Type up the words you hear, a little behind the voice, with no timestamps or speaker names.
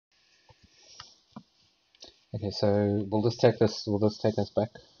Okay, so will this take us? Will this take us back,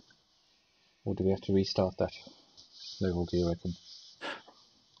 or do we have to restart that level? Do you reckon?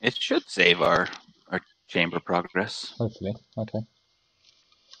 It should save our chamber progress. Hopefully. Okay.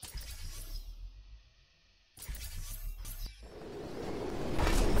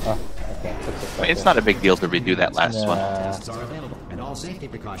 Ah, okay. I mean, it's not a big deal to redo that last one. Tests are available, and all safety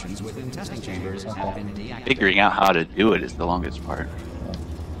precautions within testing chambers have been deactivated. Figuring out how to do it is the longest part.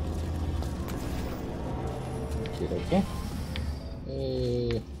 Okay.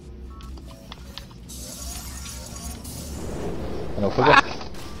 And off we go.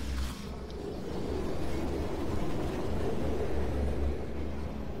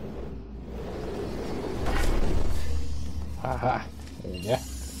 Haha. There we go.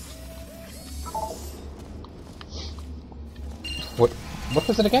 What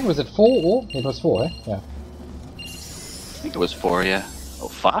was it again? Was it 4 or? It was 4, eh? Yeah. I think it was 4, yeah. Oh,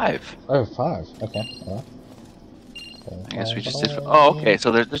 5. Oh, 5. Okay. Alright. I guess we just did. Oh, okay.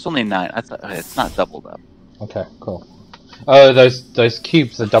 So there's only 9. It's not doubled up. Okay, cool. Oh, those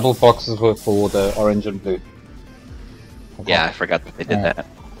cubes, the double boxes were for the orange and blue. Okay. Yeah, I forgot that they did that.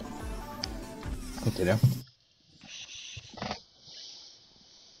 Continue.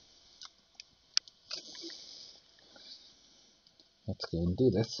 Let's go and do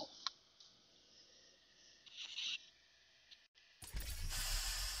this.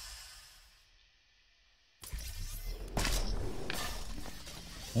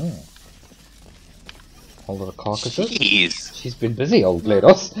 Whole lot of carcasses. Jeez. She's been busy, old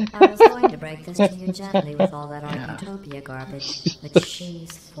Glados. I was going to break this to you gently with all that Archutopia garbage, but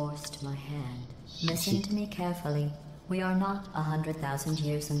she's forced my hand. Listen to me carefully. We are not 100,000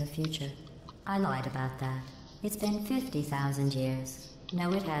 years in the future. I lied about that. It's been 50,000 years.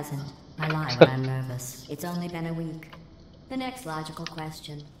 No, it hasn't. I lie when I'm nervous. It's only been a week. The next logical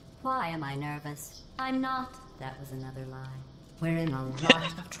question. Why am I nervous? I'm not. That was another lie. We're in a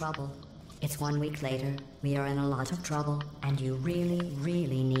lot of trouble. It's 1 week later. We are in a lot of trouble. And you really,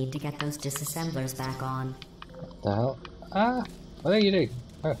 really need to get those disassemblers back on. What the hell? Ah! What are you doing?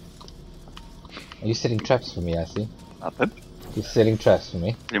 Oh. Are you setting traps for me, I see? Nothing. You're setting traps for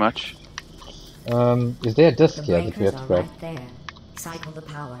me. Pretty much. Is there a disc The here that we have to breakers are break? right there. Cycle the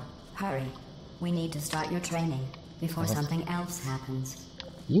power. Hurry. We need to start your training before something else happens.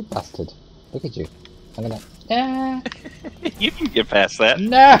 You bastard. Look at you. I'm gonna... Ah! You can get past that.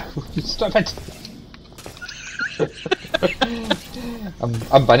 No! Stop it!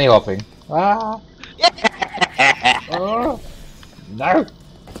 I'm bunny hopping. Ah! Oh! No!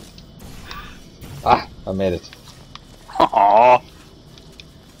 Ah! I made it. Aww.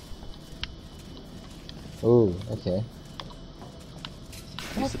 Oh, okay.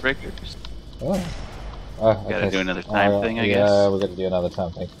 Use the breakers. Oh. Oh, Gotta okay. do another time thing, I yeah, guess. we're gonna do another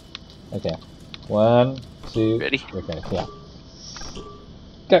time thing. Okay. 1, 2... Ready? Okay, yeah.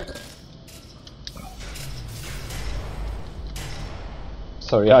 Go!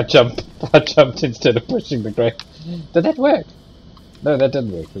 Sorry, I jumped. I jumped instead of pushing the grate. Did that work? No, that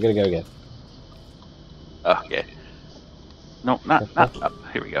didn't work. We're gonna go again. Okay. No, not up.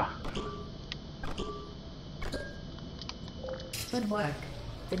 Here we go. Good work.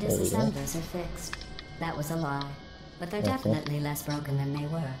 The There we go. disassemblers are fixed. That was a lie. But they're definitely less broken than they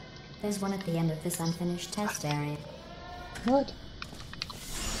were. There's one at the end of this unfinished test area. What?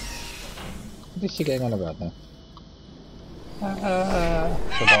 What is she going on about now? Shut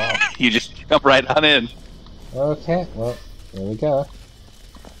off. You just jump right on in. Okay, well, here we go.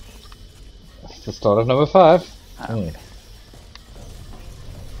 It's the start of number 5.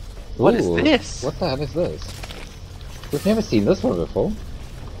 What is Ooh, this? What the hell is this? We've never seen this one before.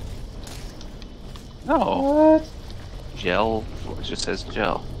 No. What? Gel. It just says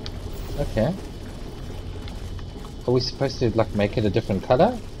gel. Okay. Are we supposed to like make it a different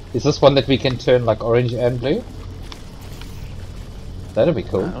color? Is this one that we can turn like orange and blue? That'd be I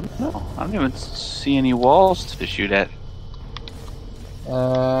cool. don't know. I don't even see any walls to shoot at.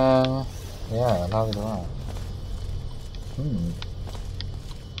 Yeah, neither do I.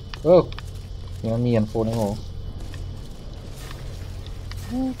 Oh, you know me and falling off.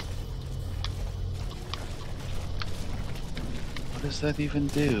 What does that even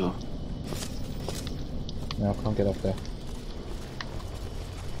do? No, I can't get up there.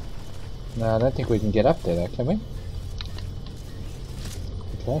 No, I don't think we can get up there though, can we?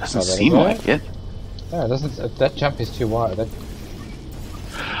 Okay, Doesn't try that seem again. like it. No, it doesn't. That jump is too wide. That...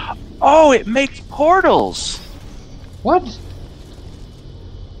 Oh, it makes portals! What?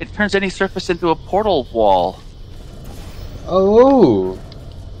 It turns any surface into a portal wall. Oh!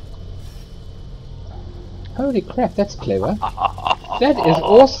 Holy crap, that's clever. That is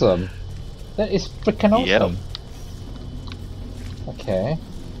awesome. That is freaking awesome. Okay.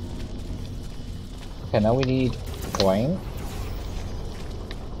 Okay, now we need coin.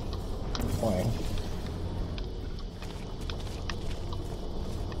 Coin.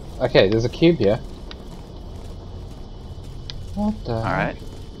 Okay, there's a cube here. What the? All right.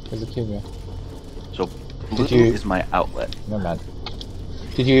 There's a cube here. So blue is my outlet. No man.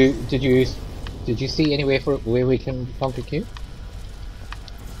 Did you see anywhere for where we can plonk a cube?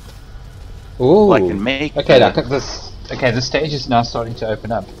 Ooh. Well, I can make. Okay, look at this. Okay, the stage is now starting to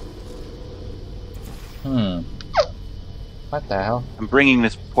open up. What the hell? I'm bringing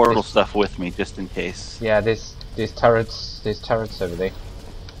this portal stuff with me just in case. Yeah, there's turrets. There's turrets over there.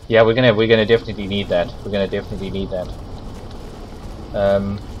 Yeah, we're gonna definitely need that. We're gonna definitely need that.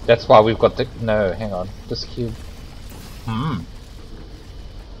 That's why we've got the. No, hang on. This cube.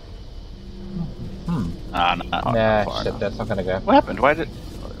 Ah, no, Nah, far shit. enough. That's not gonna go. What happened? Why did?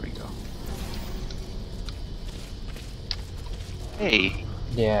 Oh, there we go. Hey.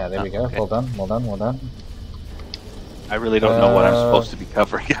 Yeah, there we go. Okay. Well done. Well done. Well done. I really don't know what I'm supposed to be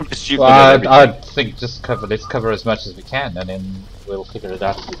covering. I'm just shooting Well, at everything. I'd think just cover. Let's cover as much as we can, and then we'll figure it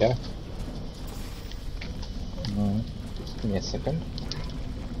out as we go. Just give me a second.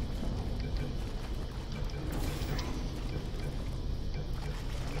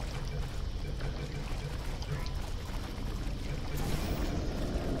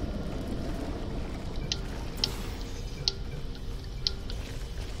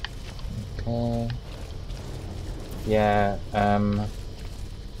 Okay. Yeah,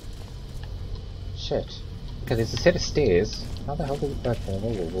 shit. Okay, there's a set of stairs. How the hell do we go there?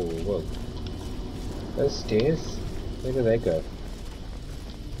 Whoa, whoa, whoa, whoa. Those stairs? Where do they go?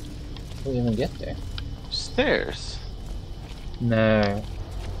 How do we even get there? Stairs. No.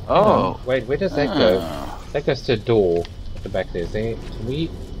 Oh. Wait, where does that go? That goes to a door at the back there. Can we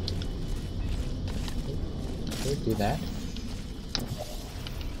do that?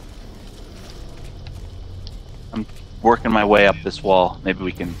 I'm working my way up this wall. Maybe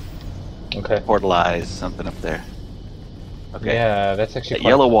we can Okay. portalize something up there. Okay. Yeah, that's actually That quite,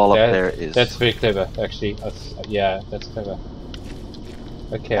 yellow wall up there is. That's very clever, actually. Yeah, that's clever.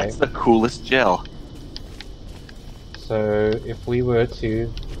 Okay. That's the coolest gel. So if we were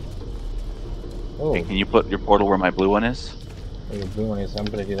to. Oh, Hey, can you put your portal where my blue one is? the blue one is. I'm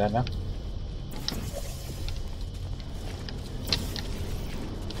gonna do that now.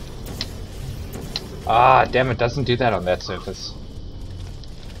 Ah, damn it! Doesn't do that on that surface.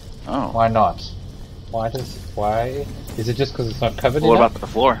 Oh. Why not? Why? Is it just because it's not covered What enough? about the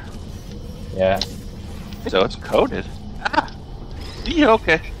floor? Yeah. So it's coated. Ah. Yeah.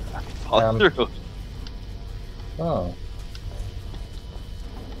 Okay. Fall through. Oh.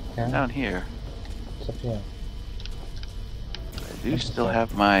 Okay. Down here. What's up here? I do still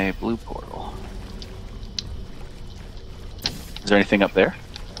have my blue portal. Is there anything up there?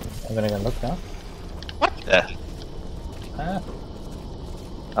 I'm gonna go look now. What the? Ah.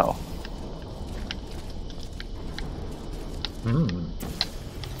 Oh.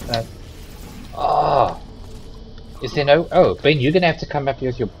 Oh. Is there no? Oh, Ben, you're gonna have to come up here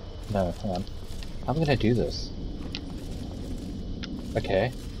with your. No, hang on. I'm gonna do this.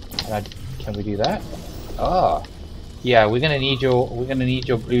 Okay. Can we do that? Oh. Yeah, we're gonna need your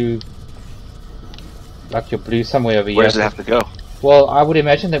blue. Like your blue somewhere over here. Where does it have to go? Well, I would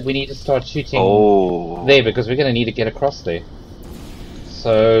imagine that we need to start shooting there because we're gonna need to get across there.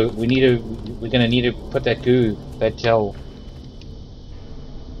 So we're gonna need to put that gel.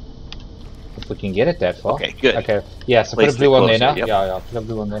 If we can get it that far. Okay, good. Okay, yeah, so Place put a blue it one there now. closer, yep. Yeah, put a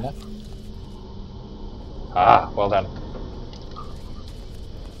blue one there now. Ah, well done.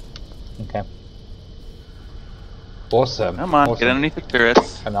 Okay. Awesome. Come on, awesome. get underneath the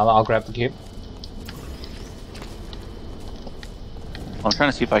turrets. And I'll grab the cube. I'm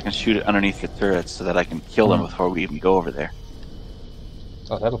trying to see if I can shoot it underneath the turrets so that I can kill them before we even go over there.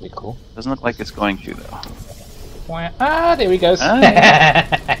 Oh, that'll be cool. Doesn't look like it's going to though. Ah, there he goes. Oh,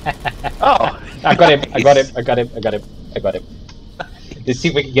 I got him. nice. I got him. Let's see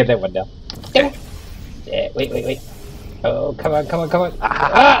if we can get that one down. Yeah, wait. Oh, come on.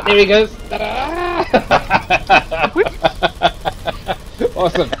 Ah, there he goes.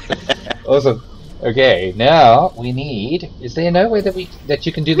 Awesome. Okay, now we need. Is there no way that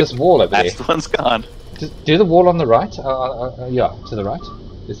you can do this wall over there? That's the one's gone. Do the wall on the right. Yeah, to the right.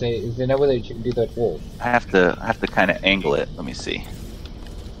 Is there no way that you can do that wall? I have to kind of angle it. Let me see.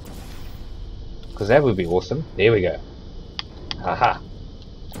 Because that would be awesome. There we go. Haha.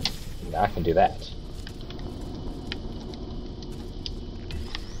 Now I can do that.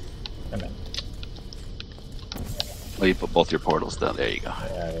 Well, you put both your portals down. There you go.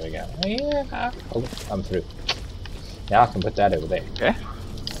 Yeah, there we go. Yeah. Oh, I'm through. Now I can put that over there. Okay.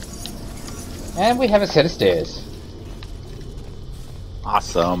 And we have a set of stairs.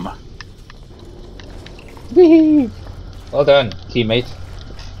 Awesome. Whee! Well done, teammate.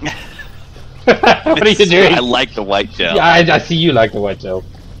 What are you doing? I like the white gel. Yeah, I see you like the white gel.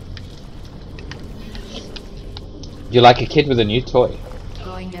 You're like a kid with a new toy.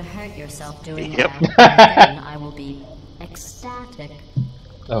 Going to hurt yourself doing Yep. that, and then I will be ecstatic.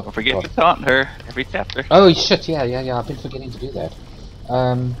 Oh, Don't forget God. to taunt her every chapter. Oh shit! Yeah. I've been forgetting to do that.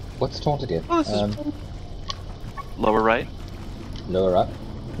 What's taunt again? Oh, this is lower right. Lower up.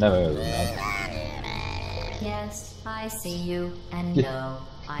 No. Yes, I see you, and no,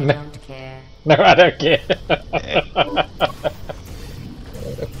 I don't care. No, I don't care.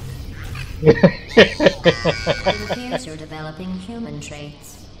 It appears you're developing human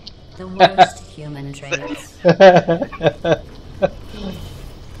traits. The worst human traits.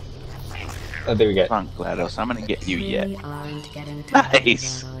 Oh, there we go. Come on, GLaDOS. I'm gonna get you yet. really aren't getting to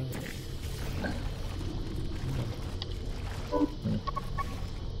Nice. that, are you?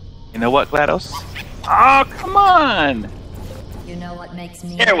 You know what, GLaDOS? Oh, come on! You know what makes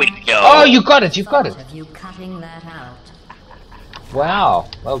me There we mad? go. Oh, you got it! You got it! Thought of you cutting that out. Wow,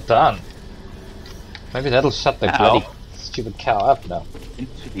 well done. Maybe that'll shut the Ow. bloody stupid cow up now.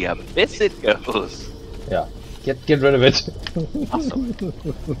 Into the abyss it goes. Yeah, get rid of it. Awesome.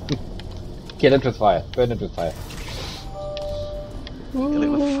 Kill it with fire. Burn it with fire. Kill it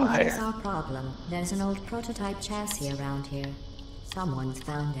with Here's fire. our problem. There's an old prototype chassis around here. Someone's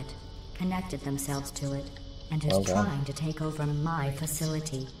found it, connected themselves to it, and is Okay. trying to take over my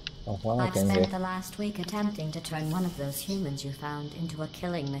facility. Oh, well, I've then spent the last week attempting to turn one of those humans you found into a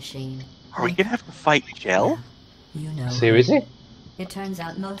killing machine. Are we gonna have to fight Gel? You know. Seriously? It turns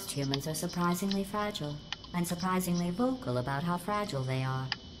out most humans are surprisingly fragile, and surprisingly vocal about how fragile they are.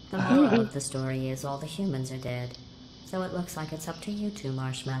 The moral of the story is all the humans are dead. So it looks like it's up to you two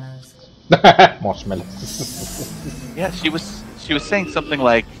marshmallows. Marshmallows. Yeah, she was saying something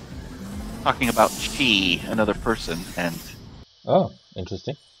like talking about she, another person, and Oh,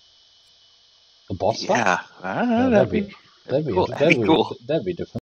 interesting. The boss fight? yeah, Yeah, that'd be that'd be cool. different.